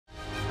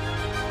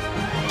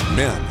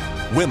men,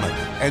 women,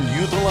 and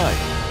youth alike.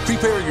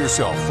 Prepare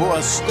yourself for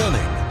a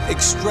stunning,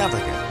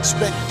 extravagant,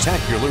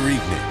 spectacular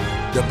evening.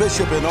 The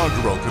Bishop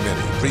Inaugural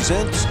Committee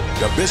presents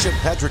the Bishop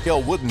Patrick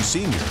L. Wooden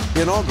Sr.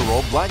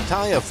 Inaugural Black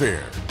Tie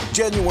Affair,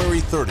 January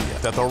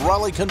 30th at the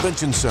Raleigh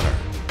Convention Center.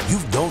 You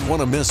don't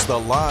want to miss the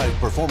live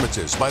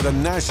performances by the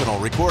national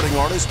recording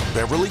artist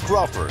Beverly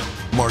Crawford,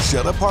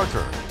 Marshetta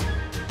Parker,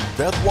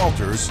 Beth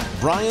Walters,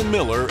 Brian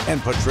Miller,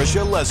 and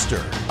Patricia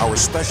Lester. Our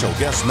special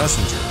guest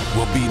messenger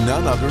will be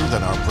none other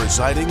than our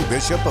presiding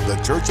Bishop of the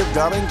Church of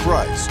God in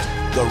Christ,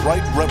 the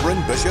Right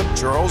Reverend Bishop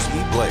Charles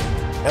E. Blake.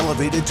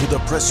 Elevated to the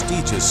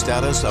prestigious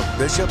status of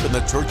Bishop in the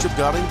Church of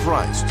God in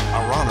Christ,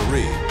 our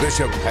honoree,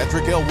 Bishop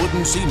Patrick L.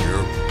 Wooden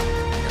Sr.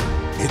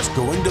 It's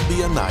going to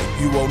be a night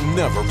you will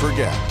never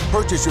forget.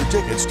 Purchase your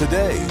tickets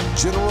today.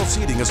 General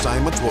seating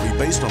assignments will be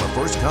based on a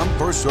first-come,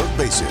 first-served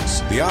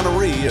basis. The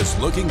honoree is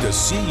looking to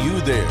see you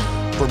there.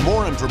 For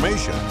more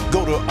information,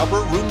 go to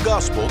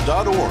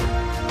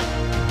upperroomgospel.org.